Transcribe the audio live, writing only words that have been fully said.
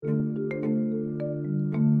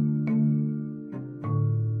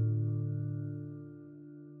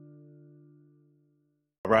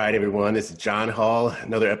All right, everyone, this is John Hall,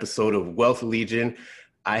 another episode of Wealth Legion.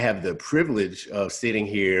 I have the privilege of sitting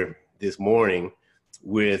here this morning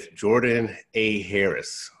with Jordan A.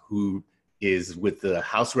 Harris, who is with the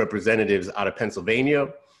House of Representatives out of Pennsylvania,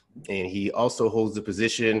 and he also holds the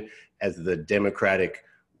position as the Democratic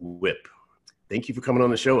Whip. Thank you for coming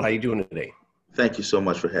on the show. How are you doing today? Thank you so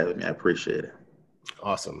much for having me. I appreciate it.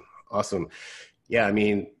 Awesome. Yeah, I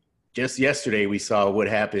mean, just yesterday we saw what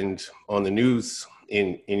happened on the news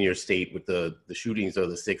in your state with the shootings of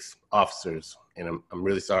the 6 officers. And I'm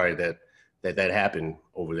really sorry that happened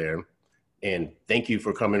over there. And thank you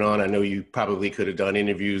for coming on. I know you probably could have done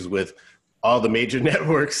interviews with all the major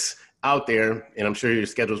networks out there, and I'm sure your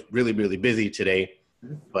schedule's really, really busy today.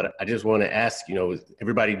 But I just want to ask, is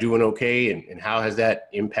everybody doing okay? And how has that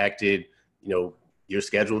impacted, your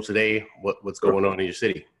schedule today? What's going on in your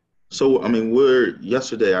city? So,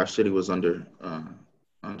 yesterday our city was under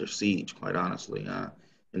siege, quite honestly,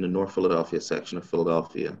 in the North Philadelphia section of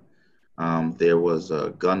Philadelphia. There was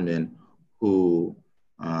a gunman who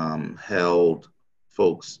held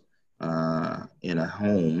folks in a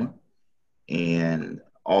home, and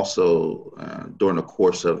also during the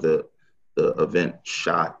course of the event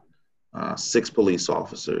shot 6 police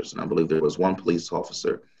officers, and I believe there was 1 police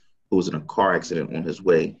officer who was in a car accident on his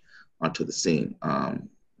way onto the scene.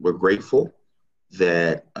 We're grateful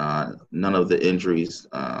that none of the injuries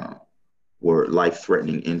were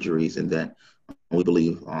life-threatening injuries, and that we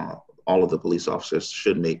believe all of the police officers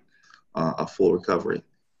should make a full recovery.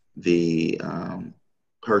 The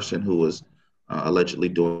person who was allegedly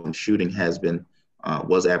doing the shooting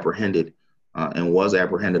was apprehended and was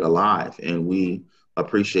apprehended alive, and we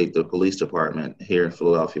appreciate the police department here in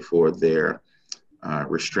Philadelphia for their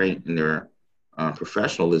restraint and their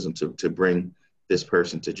professionalism to bring this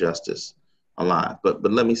person to justice alive. But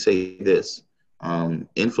let me say this,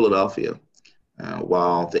 in Philadelphia,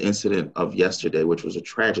 while the incident of yesterday, which was a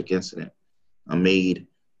tragic incident, made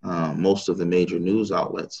most of the major news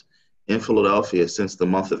outlets, in Philadelphia since the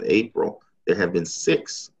month of April, there have been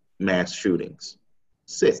 6 mass shootings.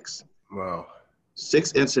 6. Wow.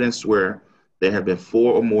 6 incidents where there have been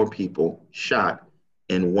 4 or more people shot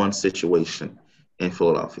in one situation in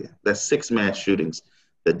Philadelphia. That's 6 mass shootings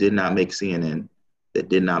that did not make CNN, that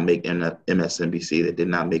did not make MSNBC, that did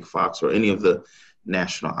not make Fox or any of the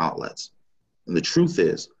national outlets. And the truth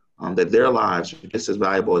is that their lives are just as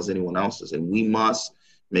valuable as anyone else's. And we must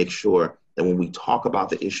make sure that when we talk about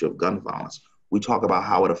the issue of gun violence, we talk about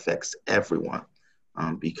how it affects everyone,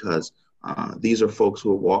 because these are folks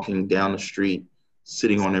who are walking down the street,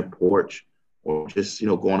 sitting on their porch, or just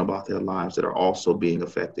going about their lives that are also being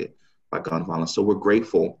affected by gun violence. So we're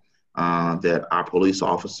grateful that our police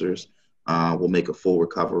officers will make a full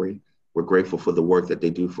recovery. We're grateful for the work that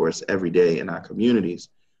they do for us every day in our communities.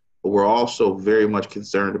 But we're also very much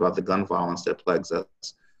concerned about the gun violence that plagues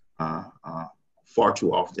us far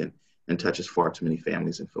too often and touches far too many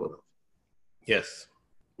families in Philadelphia.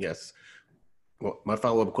 Yes. Well, my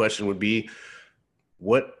follow-up question would be,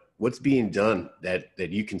 what's being done that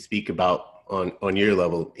you can speak about on your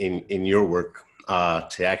level in your work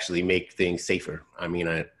to actually make things safer? I mean,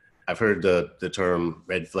 I've heard the term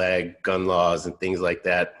red flag gun laws and things like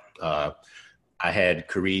that. I had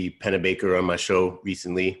Kari Pennebaker on my show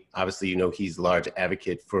recently. Obviously, he's a large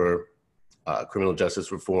advocate for criminal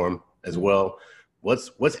justice reform as well.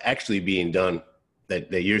 What's actually being done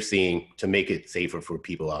that you're seeing to make it safer for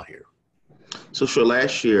people out here? So sure,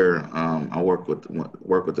 last year I worked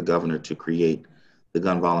with the governor to create the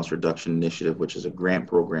Gun Violence Reduction Initiative, which is a grant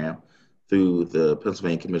program through the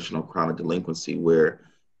Pennsylvania Commission on Crime and Delinquency, where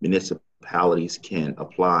municipalities can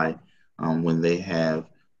apply when they have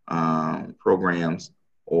programs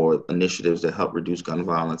or initiatives that help reduce gun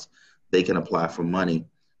violence. They can apply for money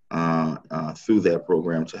through that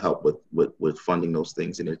program to help with funding those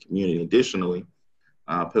things in their community. Additionally,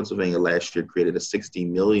 Pennsylvania last year created a $60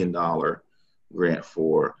 million grant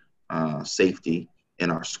for safety in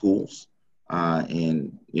our schools.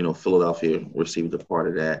 And Philadelphia received a part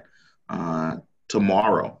of that.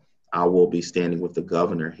 Tomorrow, I will be standing with the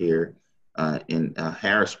governor here in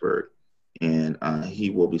Harrisburg, and he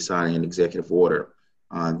will be signing an executive order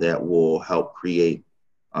that will help create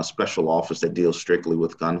a special office that deals strictly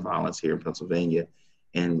with gun violence here in Pennsylvania,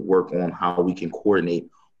 and work on how we can coordinate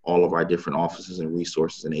all of our different offices and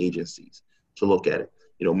resources and agencies to look at it.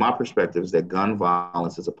 My perspective is that gun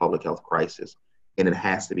violence is a public health crisis, and it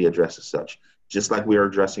has to be addressed as such. Just like we are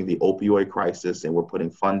addressing the opioid crisis, and we're putting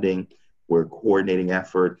funding, we're coordinating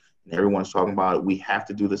effort, and everyone's talking about it, we have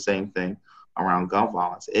to do the same thing around gun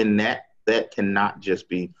violence. And that cannot just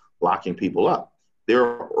be locking people up. There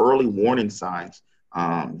are early warning signs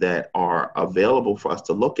that are available for us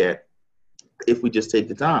to look at if we just take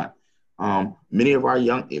the time. Many of our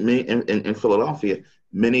in Philadelphia,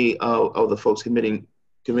 many of the folks committing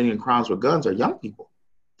crimes with guns are young people,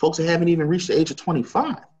 folks that haven't even reached the age of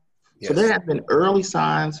 25. Yes. So there have been early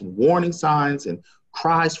signs, warning signs, and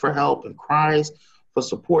cries for help and cries for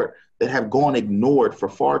support that have gone ignored for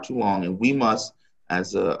far too long. And we must,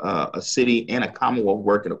 as a city and a Commonwealth,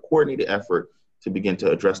 work in a coordinated effort to begin to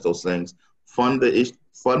address those things, fund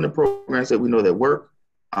the programs that we know that work,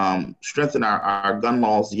 strengthen our gun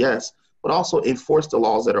laws, yes, but also enforce the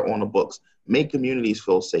laws that are on the books, make communities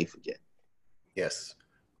feel safe again. Yes,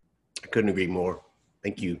 I couldn't agree more.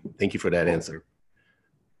 Thank you. Thank you for that answer.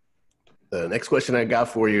 The next question I got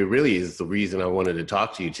for you really is the reason I wanted to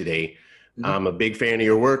talk to you today. Mm-hmm. I'm a big fan of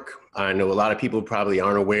your work. I know a lot of people probably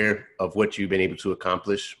aren't aware of what you've been able to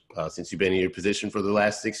accomplish since you've been in your position for the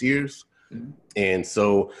last 6 years. Mm-hmm. And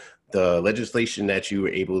so the legislation that you were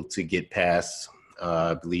able to get passed,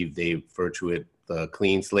 I believe they refer to it the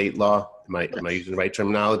Clean Slate Law. Am I using the right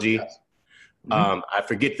terminology? Yes. Mm-hmm. I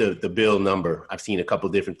forget the bill number. I've seen a couple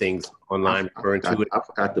of different things online referring to it. I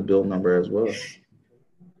forgot the bill number as well.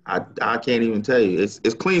 I can't even tell you. It's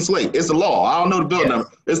clean slate. It's the law. I don't know the bill number.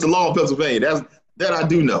 It's the law of Pennsylvania. That I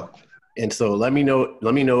do know. And so let me know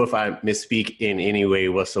if I misspeak in any way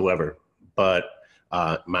whatsoever. But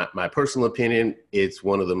my personal opinion, it's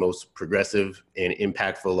one of the most progressive and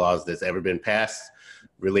impactful laws that's ever been passed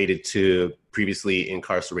related to previously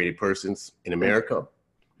incarcerated persons in America.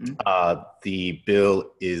 Mm-hmm. The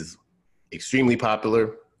bill is extremely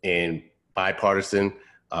popular and bipartisan.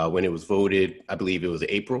 When it was voted, I believe it was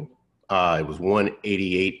April, it was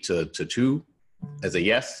 188 to 2 as a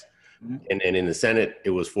yes. Mm-hmm. And then in the Senate, it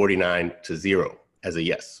was 49-0 as a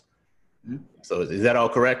yes. Mm-hmm. So is that all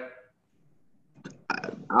correct?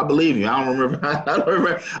 I believe you. I don't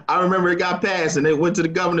remember. I remember it got passed and it went to the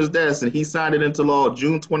governor's desk and he signed it into law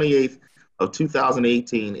June 28th of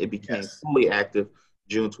 2018. It became fully active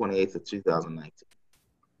June 28th of 2019.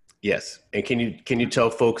 Yes. And can you tell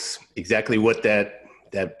folks exactly what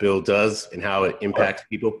that bill does and how it impacts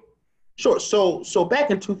people? Sure. So back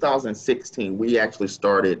in 2016, we actually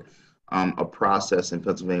started a process in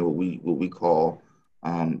Pennsylvania, what we call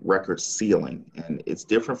record sealing. And it's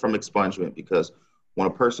different from expungement because when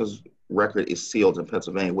a person's record is sealed in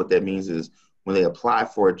Pennsylvania, what that means is when they apply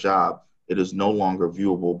for a job, it is no longer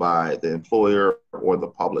viewable by the employer or the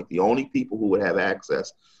public. The only people who would have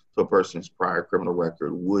access to a person's prior criminal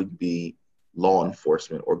record would be law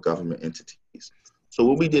enforcement or government entities. So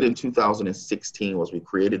what we did in 2016 was we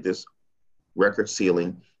created this record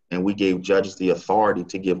sealing and we gave judges the authority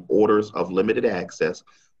to give orders of limited access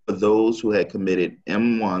for those who had committed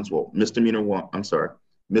misdemeanor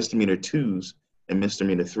 2s and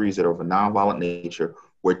misdemeanor 3s that are of a nonviolent nature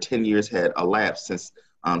where 10 years had elapsed since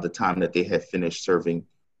the time that they had finished serving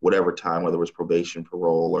whatever time, whether it was probation,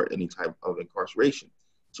 parole, or any type of incarceration.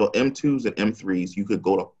 So M2s and M3s, you could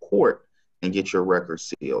go to court and get your record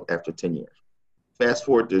sealed after 10 years. Fast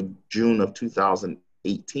forward to June of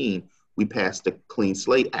 2018, we passed the Clean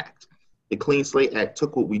Slate Act. The Clean Slate Act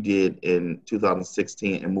took what we did in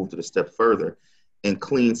 2016 and moved it a step further. In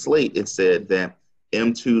Clean Slate, it said that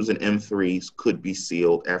M2s and M3s could be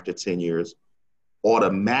sealed after 10 years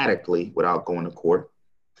automatically without going to court.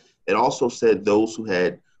 It also said those who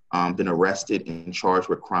had been arrested and charged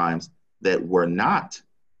with crimes that were not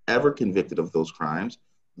ever convicted of those crimes,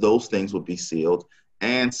 those things would be sealed,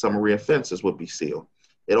 and summary offenses would be sealed.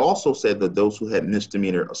 It also said that those who had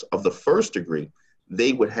misdemeanors of the first degree,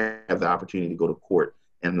 they would have the opportunity to go to court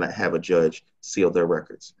and have a judge seal their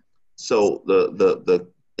records. So the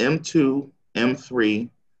M2, M3,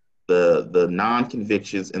 the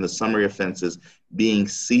non-convictions and the summary offenses being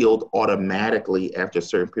sealed automatically after a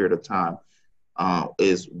certain period of time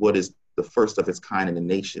is what is the first of its kind in the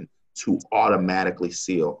nation to automatically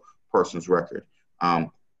seal a person's record.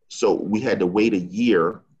 So we had to wait a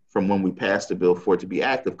year from when we passed the bill for it to be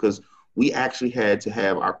active because we actually had to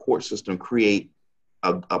have our court system create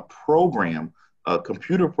a program, a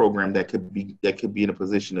computer program that could be in a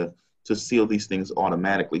position to seal these things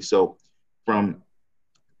automatically. So from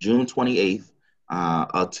June 28th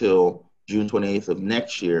until June 28th of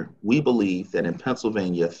next year, we believe that in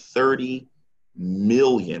Pennsylvania, 30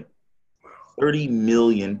 million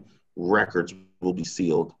records will be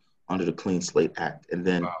sealed under the Clean Slate Act. And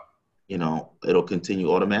then, it'll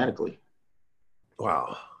continue automatically.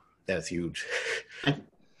 Wow, that's huge.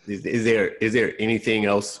 Is there anything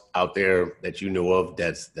else out there that you know of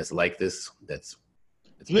that's like this?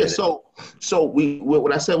 So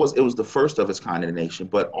what I said was it was the first of its kind in the nation,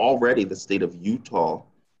 but already the state of Utah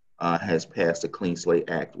has passed a Clean Slate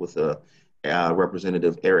Act with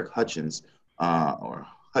Representative Eric Hutchins or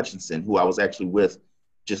Hutchinson, who I was actually with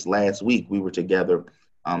just last week. We were together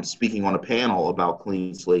speaking on a panel about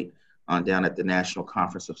clean slate down at the National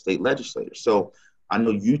Conference of State Legislators. So I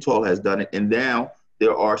know Utah has done it, and now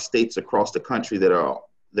there are states across the country that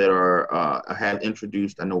have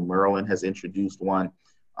introduced. I know Maryland has introduced one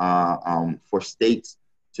for states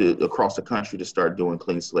across the country to start doing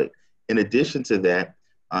clean slate. In addition to that,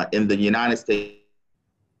 in the United States,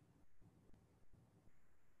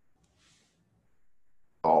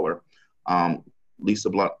 Lisa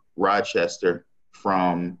Blunt Rochester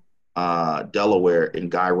from Delaware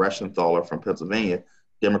and Guy Reschenthaler from Pennsylvania,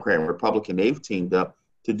 Democrat and Republican, they've teamed up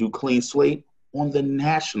to do clean slate on the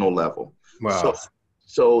national level. Wow.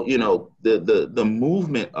 So the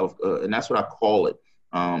movement of, and that's what I call it.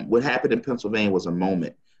 What happened in Pennsylvania was a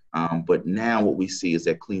moment, but now what we see is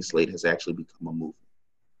that clean slate has actually become a movement.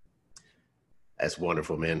 That's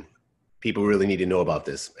wonderful, man. People really need to know about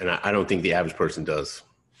this, and I don't think the average person does.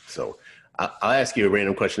 So I'll ask you a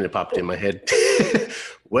random question that popped in my head.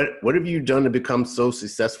 What have you done to become so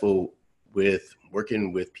successful with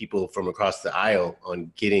working with people from across the aisle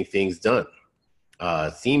on getting things done?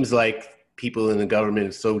 Seems like people in the government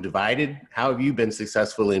are so divided. How have you been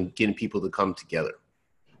successful in getting people to come together?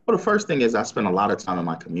 Well, the first thing is I spend a lot of time in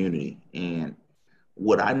my community, and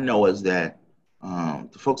what I know is that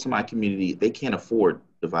the folks in my community, they can't afford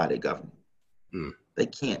divided government. They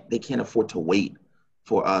can't afford to wait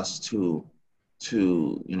for us to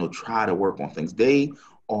try to work on things. They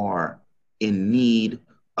are in need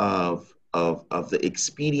of the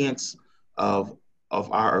expedience of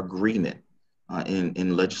our agreement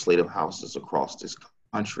in legislative houses across this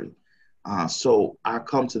country. So I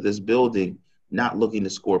come to this building not looking to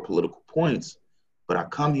score political points, but I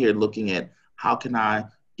come here looking at how can I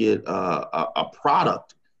get a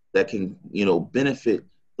product that can benefit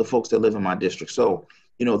the folks that live in my district. So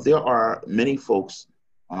there are many folks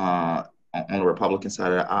on the Republican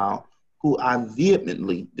side of the aisle who I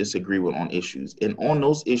vehemently disagree with on issues. And on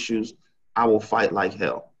those issues, I will fight like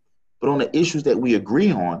hell. But on the issues that we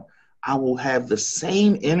agree on, I will have the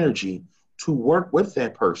same energy to work with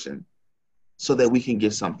that person so that we can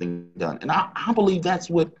get something done. And I believe that's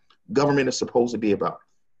what government is supposed to be about.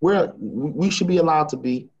 We should be allowed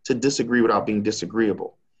to disagree without being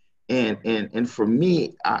disagreeable. And for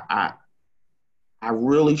me, I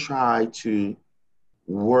really try to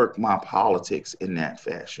work my politics in that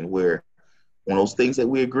fashion, where on those things that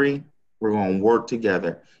we agree, we're going to work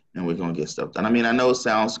together and we're going to get stuff done. I mean, I know it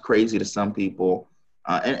sounds crazy to some people,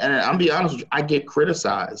 and I'll be honest with you, I get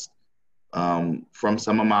criticized from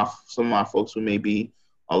some of my folks who may be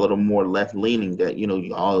a little more left leaning, that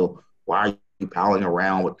why are you palling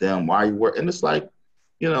around with them? Why are you working? And it's like,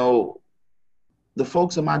 the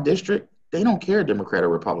folks in my district, they don't care Democrat or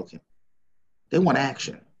Republican. They want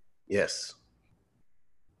action. Yes.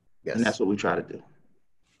 And that's what we try to do.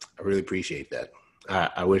 I really appreciate that.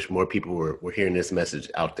 I wish more people were hearing this message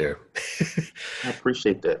out there. I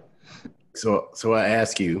appreciate that. So I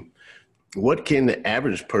ask you, what can the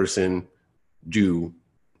average person do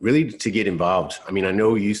really to get involved? I mean, I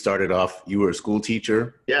know you started off, you were a school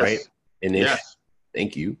teacher, yes. Right? And then, yes.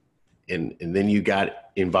 Thank you. And then you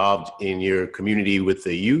got involved in your community with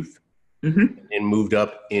the youth, mm-hmm. and moved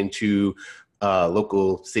up into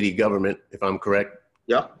local city government, if I'm correct.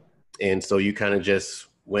 Yeah. And so you kind of just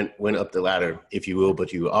went up the ladder, if you will,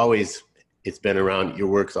 but your work's always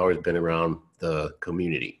been around the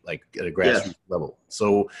community, like at a grassroots level.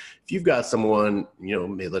 So if you've got someone,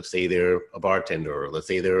 let's say they're a bartender, or let's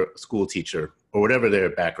say they're a school teacher, or whatever their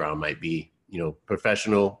background might be,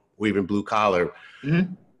 professional or even blue collar,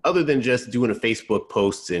 mm-hmm. other than just doing a Facebook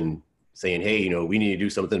post and saying, hey, we need to do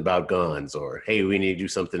something about guns, or hey, we need to do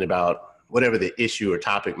something about whatever the issue or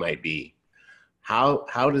topic might be. How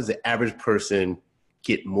does the average person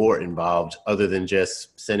get more involved other than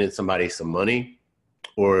just sending somebody some money?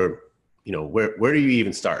 Or, where do you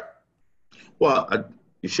even start? Well,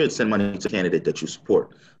 you should send money to a candidate that you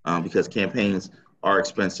support, because campaigns are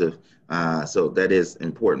expensive. So that is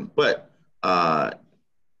important. But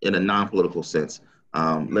in a non-political sense,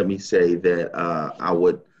 let me say that I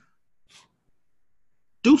would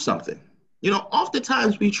do something.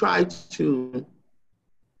 Oftentimes we try to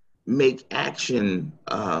make action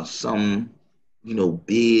some,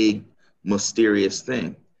 big, mysterious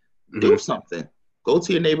thing. Mm-hmm. Do something. Go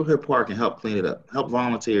to your neighborhood park and help clean it up. Help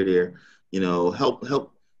volunteer there. Help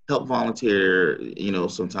volunteer.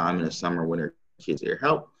 Sometime in the summer when there are kids there.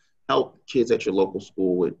 Help kids at your local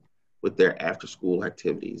school with their after school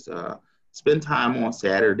activities. Spend time on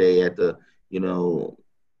Saturday at the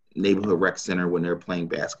neighborhood rec center when they're playing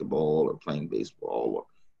basketball or playing baseball or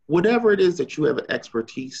whatever it is that you have an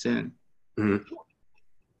expertise in, Mhm.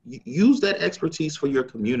 use that expertise for your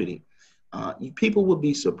community. People would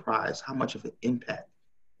be surprised how much of an impact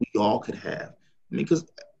we all could have. I mean, because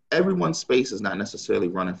everyone's space is not necessarily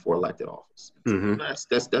running for elected office. Mhm.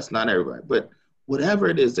 That's not everybody. But whatever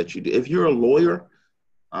it is that you do, if you're a lawyer,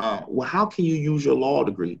 well, how can you use your law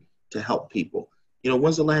degree to help people?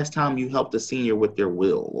 When's the last time you helped a senior with their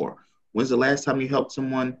will, or when's the last time you helped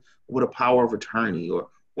someone with a power of attorney, or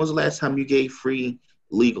when's the last time you gave free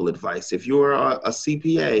legal advice? If you're a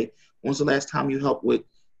CPA, when's the last time you helped with,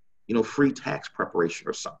 free tax preparation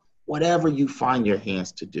or something? Whatever you find your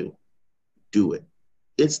hands to do, do it.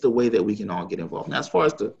 It's the way that we can all get involved. Now, as far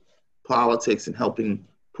as the politics and helping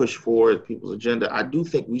push forward people's agenda, I do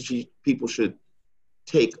think people should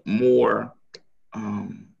take more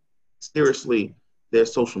seriously their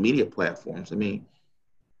social media platforms. I mean,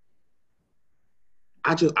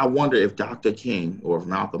 I wonder if Dr. King or if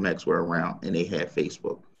Malcolm X were around and they had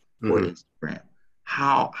Facebook or Mhm. Instagram,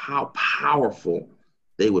 how powerful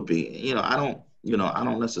they would be. I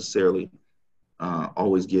don't necessarily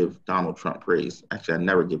always give Donald Trump praise. Actually, I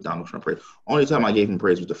never give Donald Trump praise. Only time I gave him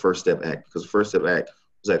praise was the First Step Act, because the First Step Act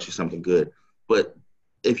was actually something good. But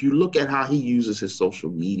if you look at how he uses his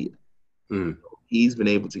social media, Mhm. he's been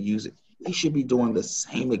able to use it. We should be doing the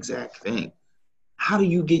same exact thing. How do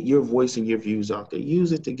you get your voice and your views out there?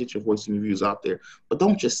 Use it to get your voice and your views out there. But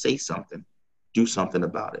don't just say something. Do something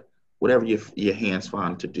about it. Whatever your hands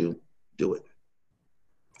find to do, do it.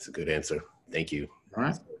 That's a good answer. Thank you. All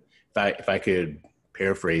right? If I could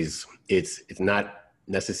paraphrase, it's not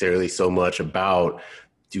necessarily so much about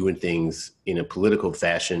doing things in a political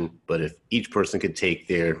fashion, but if each person could take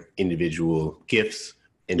their individual gifts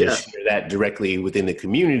and just Yes. share that directly within the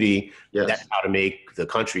community, that's Yes. how to make the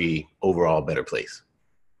country overall a better place.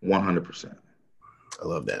 100%. I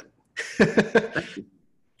love that. Thank you.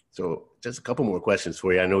 So just a couple more questions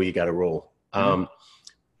for you. I know you got to roll. Mhm.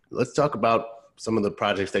 Let's talk about some of the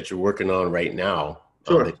projects that you're working on right now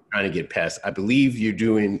that Sure. you're trying to get passed. I believe you're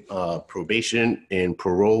doing probation and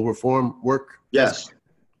parole reform work. Yes.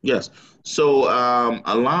 Yes. So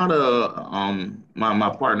a lot of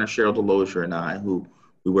my partner Cheryl Delozier and I, who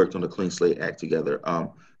we worked on the Clean Slate Act together,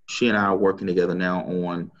 she and I are working together now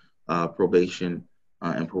on probation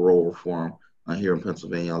and parole reform here in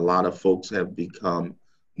Pennsylvania. A lot of folks have become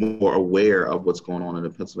more aware of what's going on in the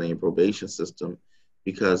Pennsylvania probation system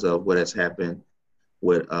because of what has happened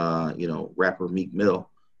with rapper Meek Mill,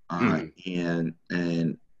 Mhm.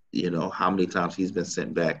 and how many times he's been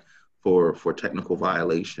sent back for technical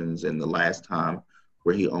violations, and the last time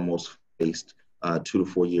where he almost faced 2 to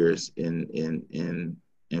 4 years in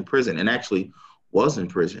prison, and actually was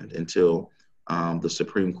imprisoned until the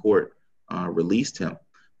Supreme Court released him.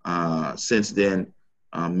 Since then,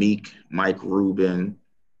 Meek, Mike Rubin,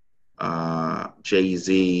 Jay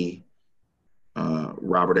Z,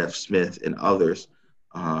 Robert F. Smith, and others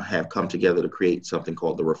have come together to create something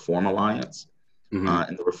called the Reform Alliance. Mhm.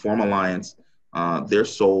 And the Reform Alliance, their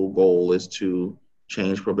sole goal is to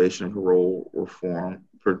change probation and parole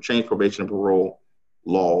change probation and parole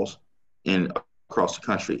laws in across the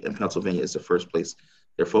country. And Pennsylvania is the first place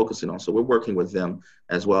they're focusing on. So we're working with them,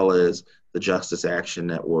 as well as the Justice Action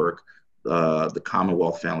Network, the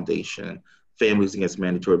Commonwealth Foundation, Families Against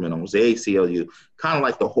Mandatory Minimums, the ACLU, kind of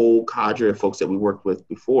like the whole cadre of folks that we worked with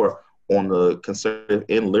before on the conservative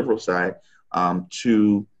and liberal side,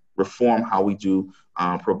 to reform how we do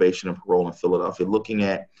probation and parole in Philadelphia, looking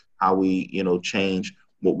at how we, change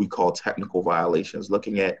what we call technical violations,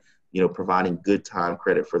 looking at, providing good time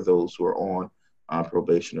credit for those who are on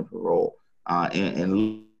probation and parole,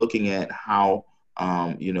 and looking at how,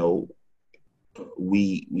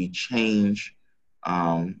 we change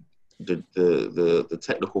the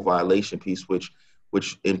technical violation piece, which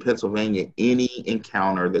in Pennsylvania, any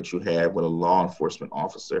encounter that you have with a law enforcement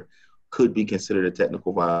officer could be considered a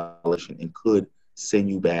technical violation and could send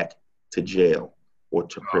you back to jail or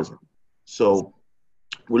to prison. So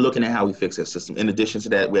we're looking at how we fix that system. In addition to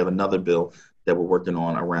that, we have another bill that we're working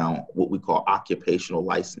on around what we call occupational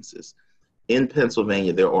licenses. In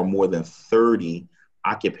Pennsylvania, there are more than 30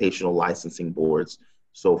 occupational licensing boards.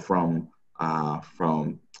 So from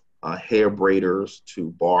hair braiders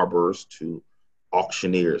to barbers to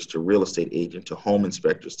auctioneers to real estate agents to home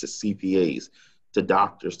inspectors to CPAs to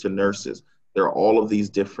doctors to nurses. There are all of these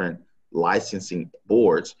different licensing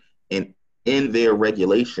boards, and in their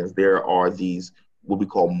regulations, there are these what we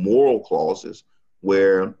call moral clauses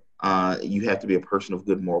where you have to be a person of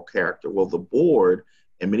good moral character. Well, the board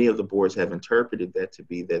and many of the boards have interpreted that to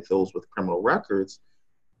be that those with criminal records,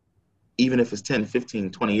 even if it's 10,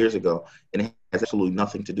 15, 20 years ago, and it has absolutely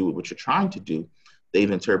nothing to do with what you're trying to do,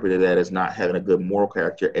 they've interpreted that as not having a good moral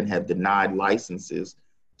character and have denied licenses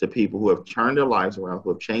to people who have turned their lives around, who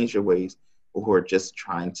have changed their ways, or who are just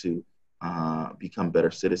trying to become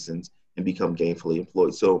better citizens and become gainfully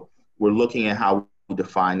employed. So we're looking at how we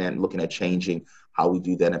define that and looking at changing how we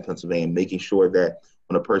do that in Pennsylvania, making sure that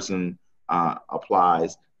when a person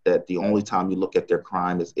applies, that the only time you look at their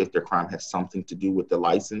crime is if their crime has something to do with the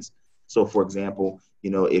license. So, for example,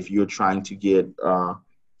 if you're trying to get,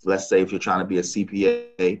 let's say if you're trying to be a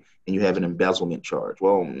CPA and you have an embezzlement charge,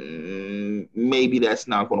 well, maybe that's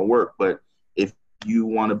not going to work. But if you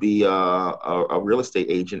want to be a real estate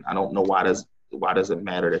agent, I don't know why does it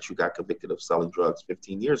matter that you got convicted of selling drugs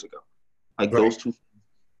 15 years ago? Like those two,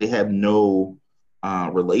 they have no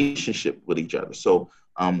relationship with each other. So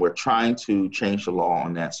we're trying to change the law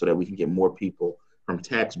on that so that we can get more people from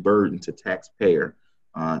tax burden to taxpayer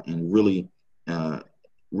and really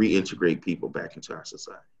reintegrate people back into our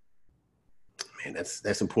society. Man,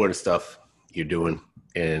 that's important stuff you're doing.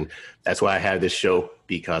 And that's why I have this show,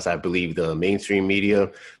 because I believe the mainstream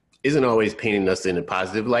media isn't always painting us in a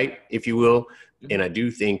positive light, if you will. And I do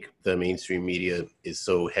think the mainstream media is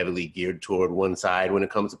so heavily geared toward one side when it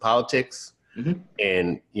comes to politics.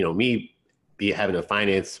 And, me having a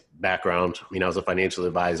finance background, I was a financial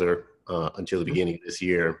advisor until the beginning of this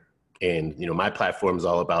year. And, my platform is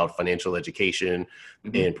all about financial education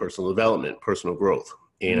and personal development, personal growth.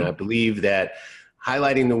 And I believe that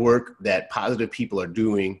highlighting the work that positive people are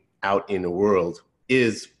doing out in the world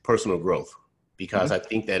is personal growth, because I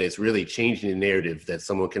think that it's really changing the narrative that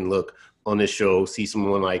someone can look on this show, see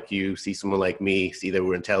someone like you, see someone like me, see that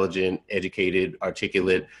we're intelligent, educated,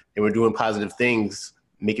 articulate, and we're doing positive things,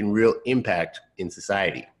 making real impact in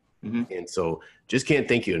society. And so just can't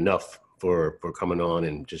thank you enough for coming on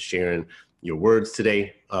and just sharing your words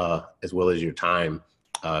today, as well as your time.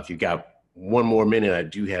 If you've got one more minute, I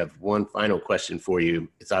do have one final question for you.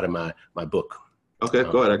 It's out of my book. Okay,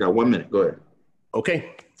 go ahead. I got 1 minute. Go ahead.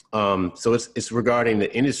 Okay. So it's regarding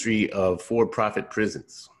the industry of for-profit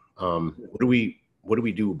prisons. What do we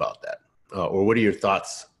do about that? Or what are your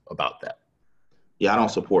thoughts about that? Yeah, I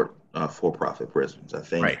don't support for-profit prisons. I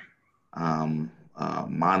think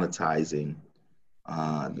monetizing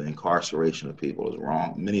the incarceration of people is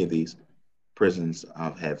wrong. Many of these prisons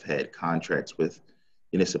have had contracts with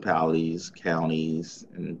municipalities, counties,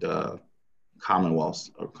 and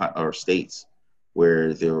commonwealths or states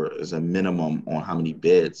where there is a minimum on how many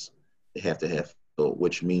beds they have to have filled,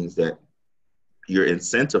 which means that you're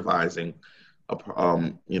incentivizing,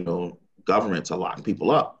 government to lock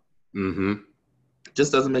people up.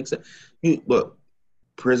 Just doesn't make sense. Look,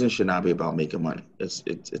 prison should not be about making money. It's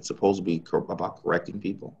supposed to be about correcting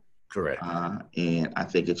people. Correct. And I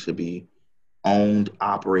think it should be owned,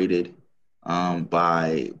 operated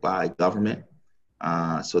by government,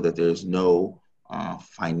 so that there's no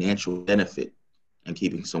financial benefit in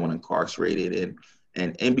keeping someone incarcerated.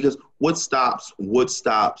 And because what stops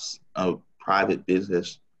a private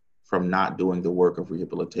business from not doing the work of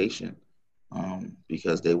rehabilitation?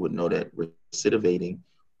 Because they would know that recidivating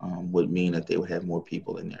would mean that they would have more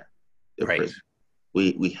people in their right. prison.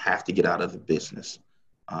 We have to get out of the business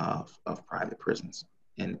of private prisons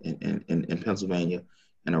in Pennsylvania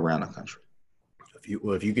and around the country.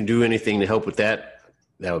 If you can do anything to help with that,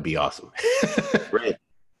 that would be awesome. Great.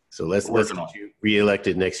 So let's get you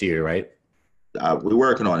reelected next year, right? We're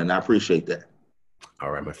working on it, and I appreciate that.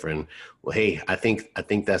 All right, my friend. Well, hey, I think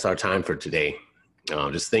that's our time for today.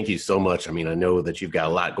 Just thank you so much. I know that you've got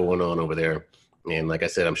a lot going on over there. And like I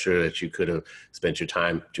said, I'm sure that you could have spent your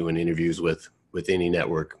time doing interviews with any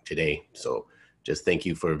network today. So just thank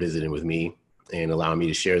you for visiting with me and allowing me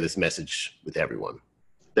to share this message with everyone.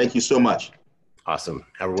 Thank you so much. Awesome.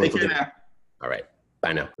 Have a wonderful day. Take care now. All right.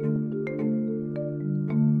 Bye now.